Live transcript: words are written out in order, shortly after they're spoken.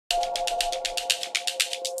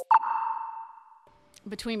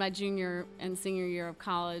between my junior and senior year of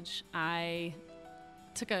college, I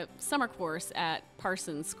took a summer course at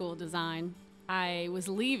Parsons School of Design. I was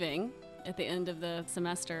leaving at the end of the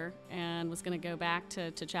semester and was going to go back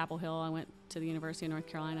to Chapel Hill. I went to the University of North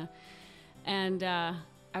Carolina. And I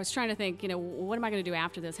was trying to think, what am I going to do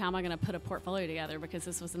after this? How am I going to put a portfolio together? Because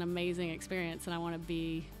this was an amazing experience, and I want to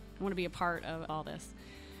be a part of all this.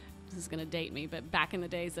 This is going to date me, but back in the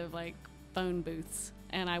days of like phone booths.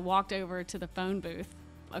 And I walked over to the phone booth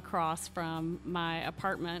across from my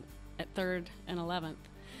apartment at 3rd and 11th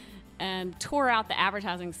and tore out the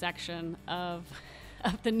advertising section of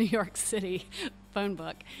the New York City phone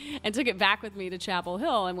book and took it back with me to Chapel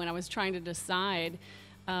Hill. And when I was trying to decide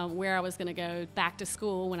where I was going to go back to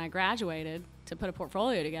school when I graduated to put a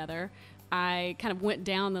portfolio together, I kind of went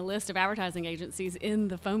down the list of advertising agencies in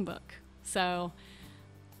the phone book. So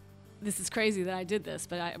this is crazy that I did this,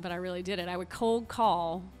 but I really did it. I would cold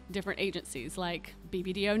call different agencies like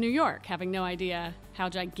BBDO New York, having no idea how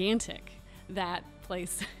gigantic that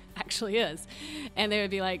place actually is. And they would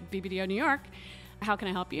be like, BBDO New York, how can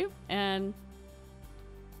I help you? And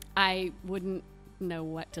I wouldn't know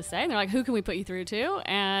what to say. And they're like, who can we put you through to?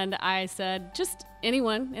 And I said, just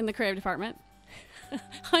anyone in the creative department.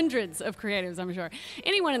 Hundreds of creatives, I'm sure.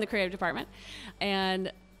 Anyone in the creative department.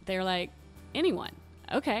 And they're like, anyone.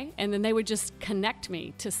 Okay. And then they would just connect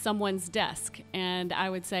me to someone's desk. And I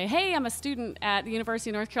would say, hey, I'm a student at the University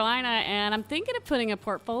of North Carolina, and I'm thinking of putting a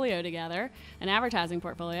portfolio together, an advertising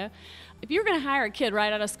portfolio. If you're going to hire a kid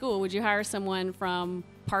right out of school, would you hire someone from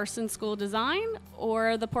Parsons School of Design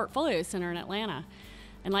or the Portfolio Center in Atlanta?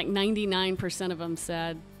 And like 99% of them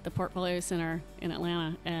said the Portfolio Center in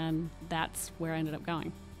Atlanta, and that's where I ended up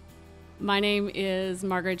going. My name is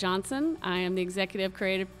Margaret Johnson. I am the Executive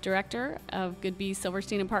Creative Director of Goodby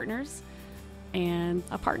Silverstein Partners and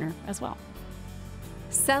a partner as well.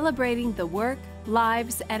 Celebrating the work,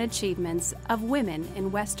 lives, and achievements of women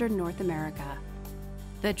in Western North America.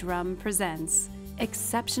 The Drum presents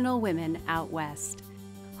Exceptional Women Out West,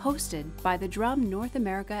 hosted by the Drum North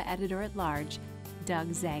America Editor-at-Large, Doug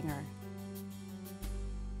Zanger.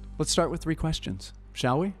 Let's start with 3 questions,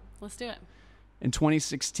 shall we? Let's do it. In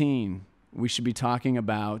 2016, we should be talking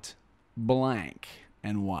about blank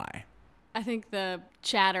and why. I think the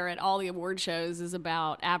chatter at all the award shows is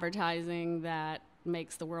about advertising that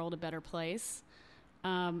makes the world a better place.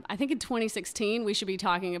 I think in 2016, we should be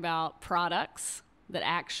talking about products that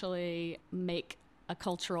actually make a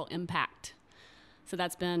cultural impact. So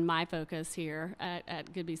that's been my focus here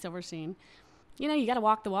at Goodby Silverstein. You got to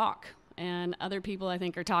walk the walk. And other people, I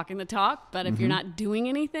think, are talking the talk. But if you're not doing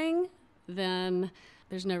anything, then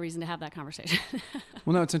there's no reason to have that conversation.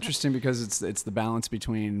 Well, no, it's interesting because it's the balance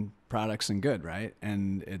between products and good, right?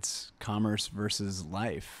 And it's commerce versus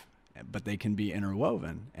life, but they can be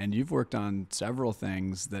interwoven. And you've worked on several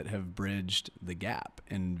things that have bridged the gap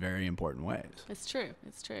in very important ways. It's true.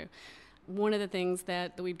 It's true. One of the things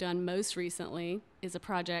that we've done most recently is a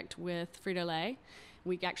project with Frito-Lay.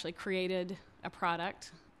 We actually created a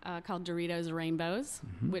product called Doritos Rainbows,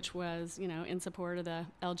 which was, in support of the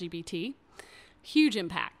LGBT. Huge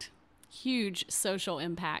impact, huge social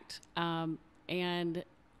impact. And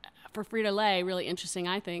for Frito-Lay, really interesting,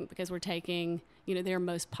 I think, because we're taking, their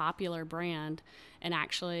most popular brand and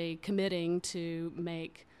actually committing to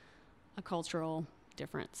make a cultural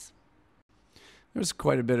difference. There's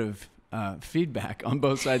quite a bit of feedback on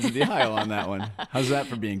both sides of the aisle on that one. How's that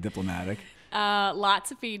for being diplomatic?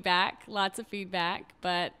 Lots of feedback,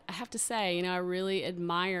 but I have to say, I really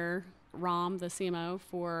admire Rom, the CMO,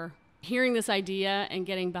 for hearing this idea and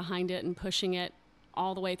getting behind it and pushing it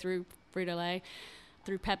all the way through Frito-Lay,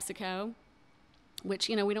 through PepsiCo, which,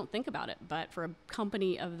 we don't think about it, but for a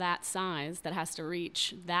company of that size that has to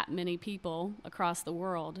reach that many people across the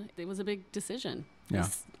world, it was a big decision. Yeah. It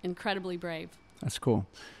was incredibly brave. That's cool.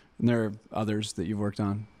 And there are others that you've worked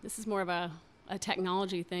on? This is more of a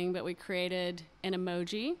technology thing, but we created an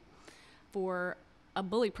emoji for a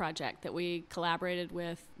bully project that we collaborated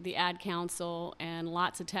with the Ad Council and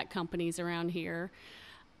lots of tech companies around here.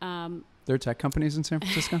 There are tech companies in San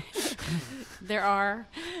Francisco? There are.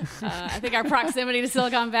 I think our proximity to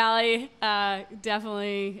Silicon Valley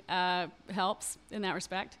definitely helps in that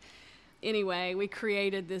respect. Anyway, we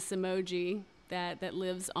created this emoji that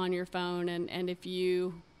lives on your phone, and if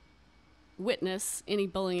you witness any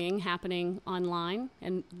bullying happening online,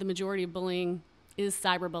 and the majority of bullying is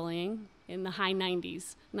cyberbullying, in the high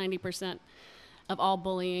 90% of all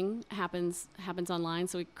bullying happens online.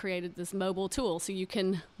 So we created this mobile tool so you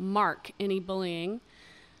can mark any bullying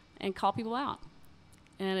and call people out.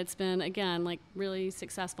 And it's been, again, really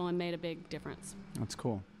successful and made a big difference. That's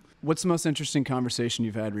cool. What's the most interesting conversation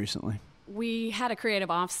you've had recently? We had a creative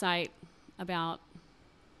offsite about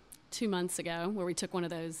 2 months ago where we took one of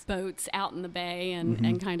those boats out in the bay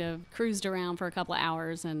and kind of cruised around for a couple of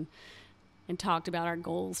hours and talked about our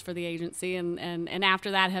goals for the agency. And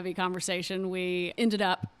after that heavy conversation, we ended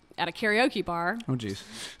up at a karaoke bar. Oh, geez.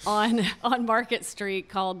 On Market Street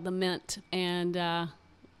called The Mint. And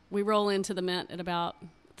we roll into The Mint at about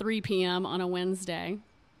 3 p.m. on a Wednesday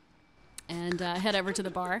and head over to the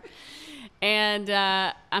bar. And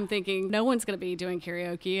I'm thinking, no one's going to be doing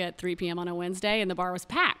karaoke at 3 p.m. on a Wednesday, and the bar was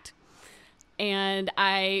packed. And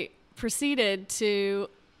I proceeded to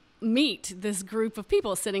meet this group of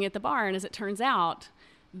people sitting at the bar. And as it turns out,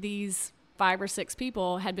 these 5 or 6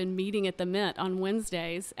 people had been meeting at the Mint on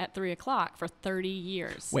Wednesdays at 3 o'clock for 30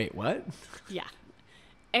 years. Wait, what? Yeah.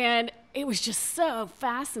 And it was just so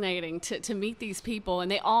fascinating to meet these people.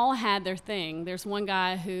 And they all had their thing. There's one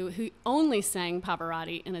guy who only sang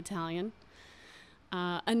Pavarotti in Italian.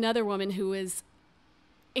 Another woman who was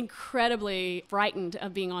incredibly frightened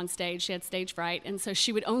of being on stage. She had stage fright. And so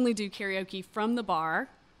she would only do karaoke from the bar,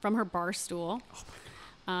 from her bar stool.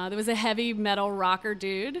 Oh, there was a heavy metal rocker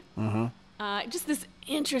dude. Just this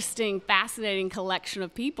interesting, fascinating collection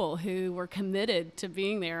of people who were committed to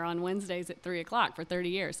being there on Wednesdays at 3 o'clock for 30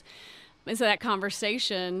 years. And so that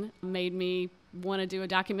conversation made me want to do a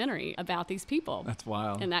documentary about these people. That's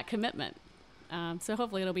wild. And that commitment. So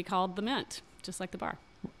hopefully it'll be called The Mint, just like the bar.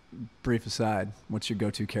 Brief aside, what's your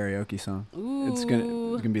go-to karaoke song? Ooh, it's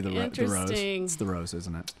gonna be the Rose. interesting. It's the Rose,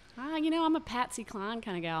 isn't it? I'm a Patsy Cline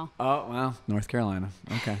kind of gal. Oh, well, North Carolina.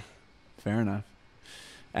 Okay, fair enough.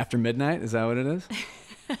 After Midnight, is that what it is?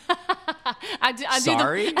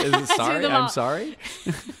 Sorry? Is it sorry? I'm sorry?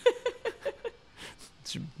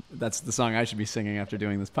 That's the song I should be singing after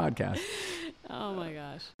doing this podcast. Oh my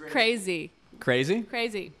gosh. Crazy. Crazy?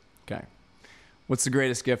 Crazy. Okay. What's the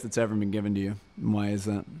greatest gift that's ever been given to you? And why is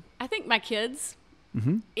that? I think my kids,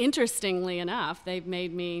 interestingly enough, they've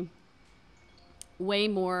made me way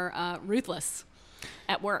more ruthless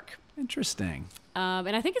at work. Interesting.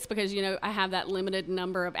 And I think it's because, I have that limited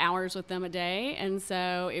number of hours with them a day. And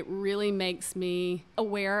so it really makes me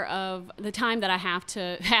aware of the time that I have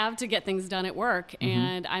to get things done at work.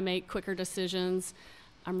 And I make quicker decisions.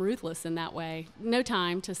 I'm ruthless in that way. No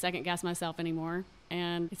time to second guess myself anymore.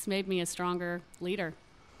 And it's made me a stronger leader.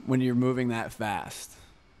 When you're moving that fast,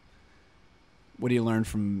 what do you learn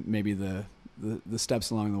from maybe the steps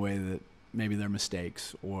along the way that maybe they're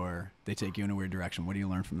mistakes or they take you in a weird direction? What do you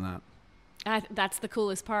learn from that? That's the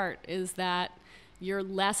coolest part, is that you're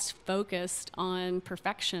less focused on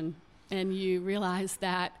perfection, and you realize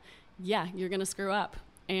that, you're going to screw up.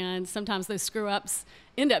 And sometimes those screw ups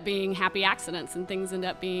end up being happy accidents and things end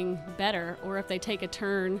up being better. Or if they take a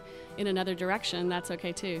turn in another direction, that's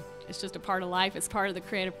okay too. It's just a part of life. It's part of the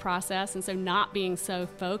creative process. And so not being so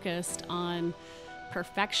focused on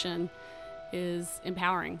perfection is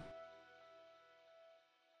empowering.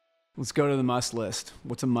 Let's go to the must list.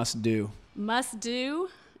 What's a must do? Must do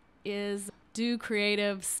is do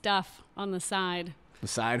creative stuff on the side. The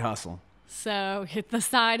side hustle. So hit the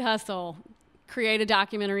side hustle. Create a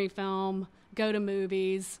documentary film, go to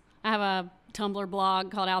movies. I have a Tumblr blog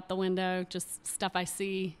called Out the Window, just stuff I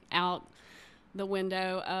see out the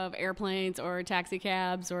window of airplanes or taxi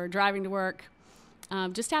cabs or driving to work.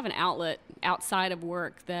 Just have an outlet outside of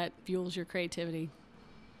work that fuels your creativity.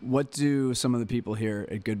 What do some of the people here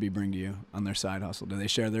at Goodby bring to you on their side hustle? Do they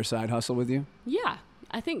share their side hustle with you? Yeah,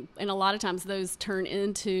 I think, and a lot of times those turn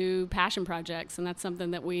into passion projects, and that's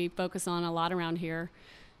something that we focus on a lot around here,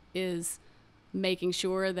 is making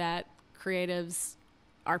sure that creatives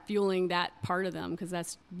are fueling that part of them, because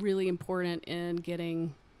that's really important in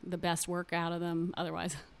getting the best work out of them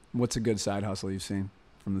otherwise. What's a good side hustle you've seen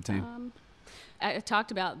from the team? I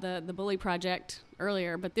talked about the Bully Project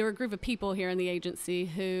earlier, but there were a group of people here in the agency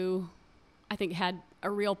who I think had a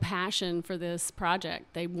real passion for this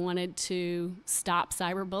project. They wanted to stop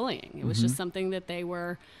cyberbullying. It was just something that they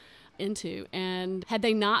were into. And had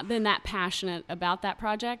they not been that passionate about that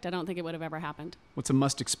project, I don't think it would have ever happened. What's a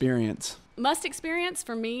must experience? Must experience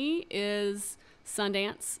for me is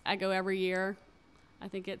Sundance. I go every year. I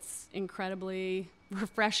think it's incredibly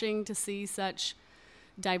refreshing to see such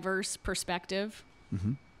diverse perspective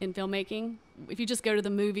in filmmaking. If you just go to the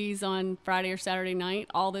movies on Friday or Saturday night,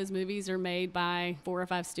 all those movies are made by 4 or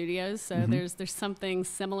 5 studios. So there's something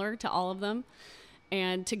similar to all of them.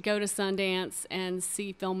 And to go to Sundance and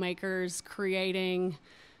see filmmakers creating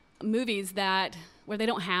movies where they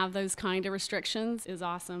don't have those kind of restrictions is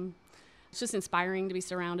awesome. It's just inspiring to be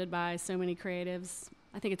surrounded by so many creatives.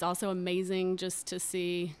 I think it's also amazing just to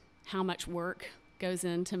see how much work goes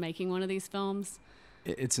into making one of these films.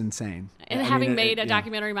 It's insane. And having made a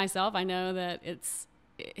documentary myself, I know that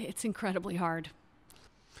it's incredibly hard.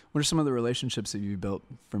 What are some of the relationships that you built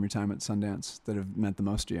from your time at Sundance that have meant the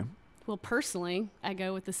most to you? Well, personally, I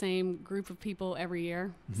go with the same group of people every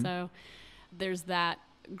year. Mm-hmm. So there's that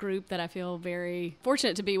group that I feel very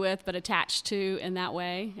fortunate to be with, but attached to in that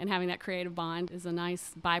way. And having that creative bond is a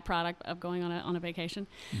nice byproduct of going on a vacation.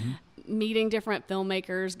 Mm-hmm. Meeting different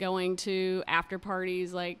filmmakers, going to after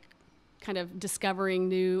parties, like kind of discovering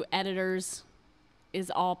new editors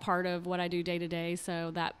is all part of what I do day to day.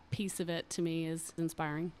 So that piece of it to me is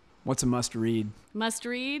inspiring. What's a must read? Must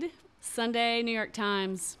read? Sunday, New York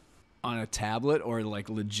Times. On a tablet or like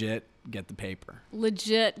legit get the paper?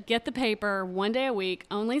 Legit get the paper 1 day a week,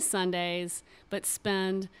 only Sundays, but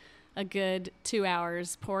spend a good 2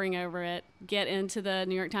 hours poring over it. Get into the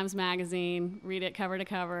New York Times Magazine, read it cover to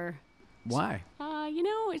cover. Why?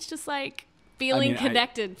 It's just like feeling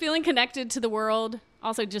connected to the world.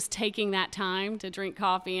 Also just taking that time to drink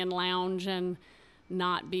coffee and lounge and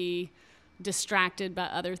not be distracted by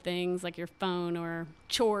other things like your phone or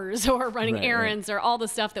chores or running errands or all the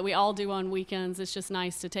stuff that we all do on weekends. It's just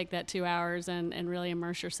nice to take that 2 hours and really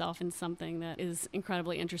immerse yourself in something that is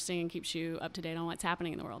incredibly interesting and keeps you up to date on what's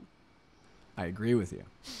happening in the world. I agree with you.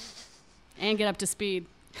 And get up to speed.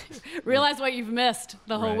 Realize what you've missed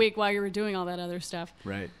the whole week while you were doing all that other stuff.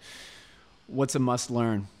 Right. What's a must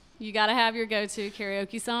learn? You got to have your go-to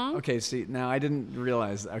karaoke song. Okay, see, now I didn't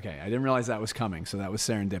realize that was coming, so that was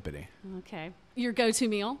serendipity. Okay. Your go-to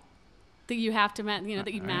meal that you have to,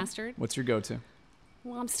 that you've mastered. What's your go-to?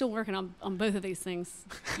 Well, I'm still working on both of these things.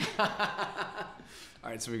 All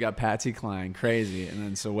right, so we got Patsy Cline, crazy, and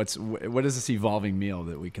then so what is this evolving meal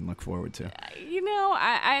that we can look forward to?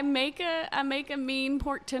 I make a mean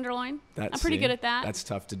pork tenderloin. I'm pretty good at that. That's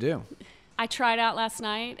tough to do. I tried out last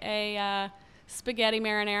night a spaghetti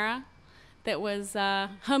marinara that was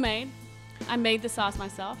homemade. I made the sauce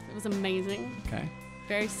myself. It was amazing. Okay.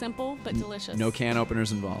 Very simple but delicious. No can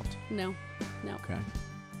openers involved. No. Okay.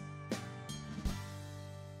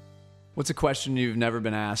 What's a question you've never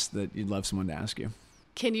been asked that you'd love someone to ask you?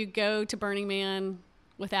 Can you go to Burning Man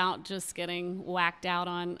without just getting whacked out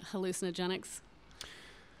on hallucinogenics?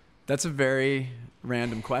 That's a very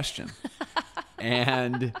random question.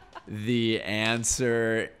 And the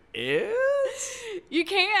answer is... You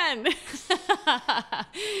can.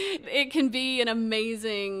 It can be an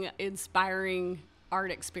amazing, inspiring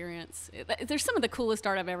art experience. There's some of the coolest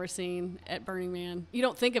art I've ever seen at Burning Man. You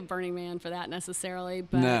don't think of Burning Man for that necessarily,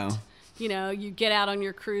 but... No. You get out on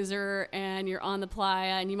your cruiser and you're on the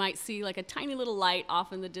playa and you might see like a tiny little light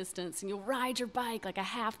off in the distance and you'll ride your bike like a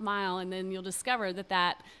half mile and then you'll discover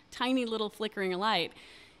that tiny little flickering light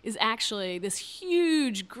is actually this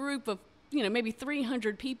huge group of, maybe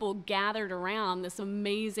 300 people gathered around this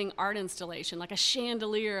amazing art installation, like a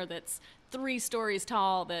chandelier that's 3 stories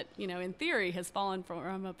tall that, in theory has fallen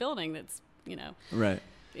from a building that's,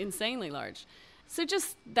 insanely large. So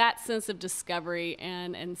just that sense of discovery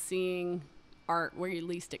and seeing art where you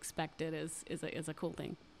least expect it is a cool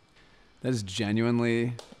thing. That is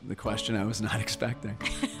genuinely the question I was not expecting.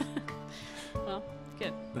 Well,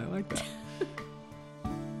 good. I like that.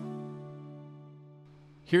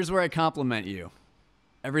 Here's where I compliment you.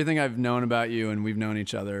 Everything I've known about you, and we've known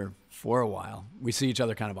each other for a while, we see each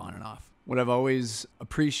other kind of on and off. What I've always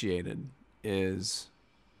appreciated is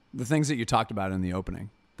the things that you talked about in the opening,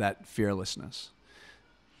 that fearlessness.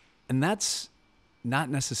 And that's not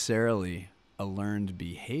necessarily a learned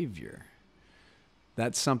behavior.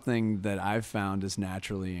 That's something that I've found is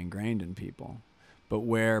naturally ingrained in people. But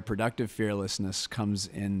where productive fearlessness comes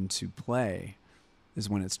into play is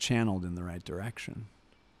when it's channeled in the right direction.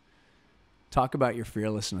 Talk about your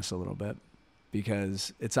fearlessness a little bit,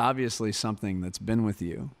 because it's obviously something that's been with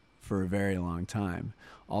you for a very long time.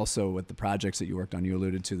 Also, with the projects that you worked on, you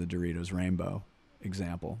alluded to the Doritos Rainbow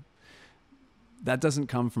example. That doesn't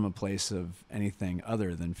come from a place of anything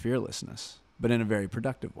other than fearlessness, but in a very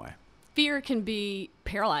productive way. Fear can be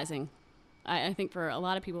paralyzing. I think for a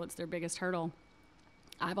lot of people, it's their biggest hurdle.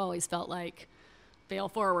 I've always felt like fail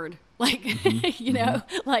forward. Like,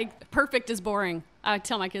 like perfect is boring. I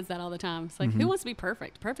tell my kids that all the time. It's like, who wants to be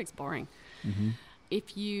perfect? Perfect's boring.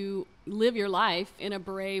 If you live your life in a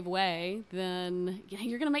brave way, then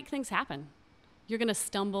you're going to make things happen. You're going to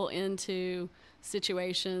stumble into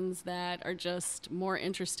situations that are just more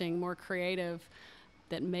interesting, more creative,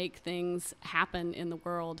 that make things happen in the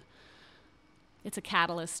world. It's a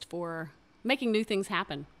catalyst for making new things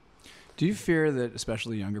happen. Do you fear that,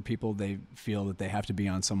 especially younger people, they feel that they have to be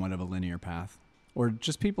on somewhat of a linear path? Or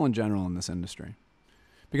just people in general in this industry?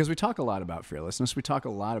 Because we talk a lot about fearlessness, we talk a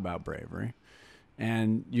lot about bravery,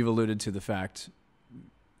 and you've alluded to the fact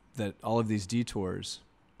that all of these detours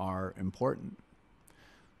are important.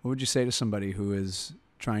 What would you say to somebody who is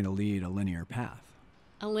trying to lead a linear path?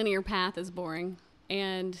 A linear path is boring.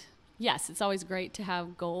 And yes, it's always great to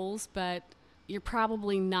have goals, but you're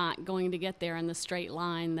probably not going to get there in the straight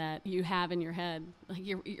line that you have in your head. Like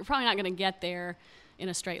you're probably not going to get there in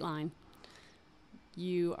a straight line.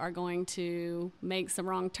 You are going to make some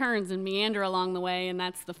wrong turns and meander along the way, and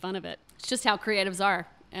that's the fun of it. It's just how creatives are.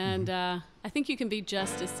 And I think you can be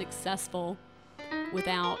just as successful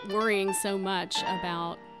without worrying so much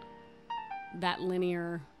about that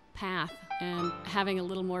linear path and having a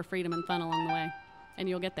little more freedom and fun along the way. And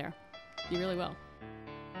you'll get there. You really will.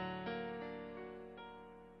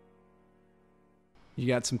 You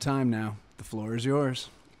got some time now. The floor is yours.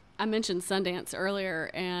 I mentioned Sundance earlier,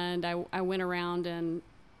 and I went around and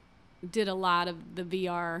did a lot of the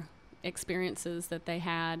VR experiences that they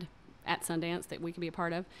had at Sundance that we could be a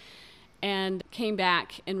part of, and came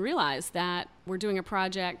back and realized that we're doing a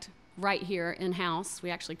project right here in-house.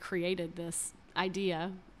 We actually created this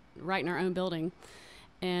idea right in our own building,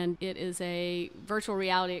 and it is a virtual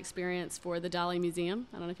reality experience for the Dali Museum.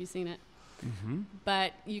 I don't know if you've seen it.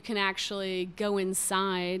 But you can actually go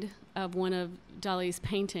inside of one of Dali's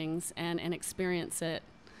paintings and experience it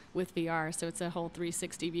with VR. So it's a whole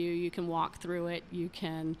 360 view. You can walk through it. You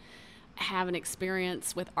can have an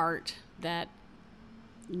experience with art that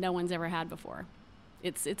no one's ever had before.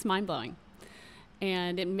 It's mind-blowing.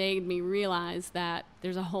 And it made me realize that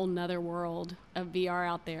there's a whole nother world of VR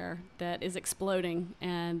out there that is exploding,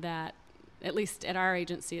 and that at least at our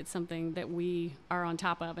agency, it's something that we are on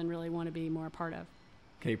top of and really want to be more a part of.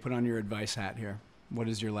 Okay, put on your advice hat here. What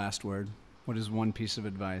is your last word? What is one piece of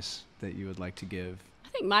advice that you would like to give? I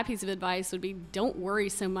think my piece of advice would be don't worry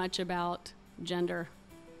so much about gender,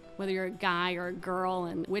 whether you're a guy or a girl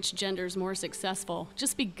and which gender is more successful.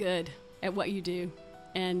 Just be good at what you do,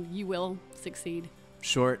 and you will succeed.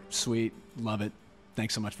 Short, sweet, love it.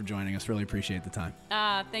 Thanks so much for joining us. Really appreciate the time.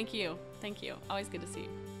 Thank you. Thank you. Always good to see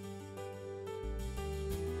you.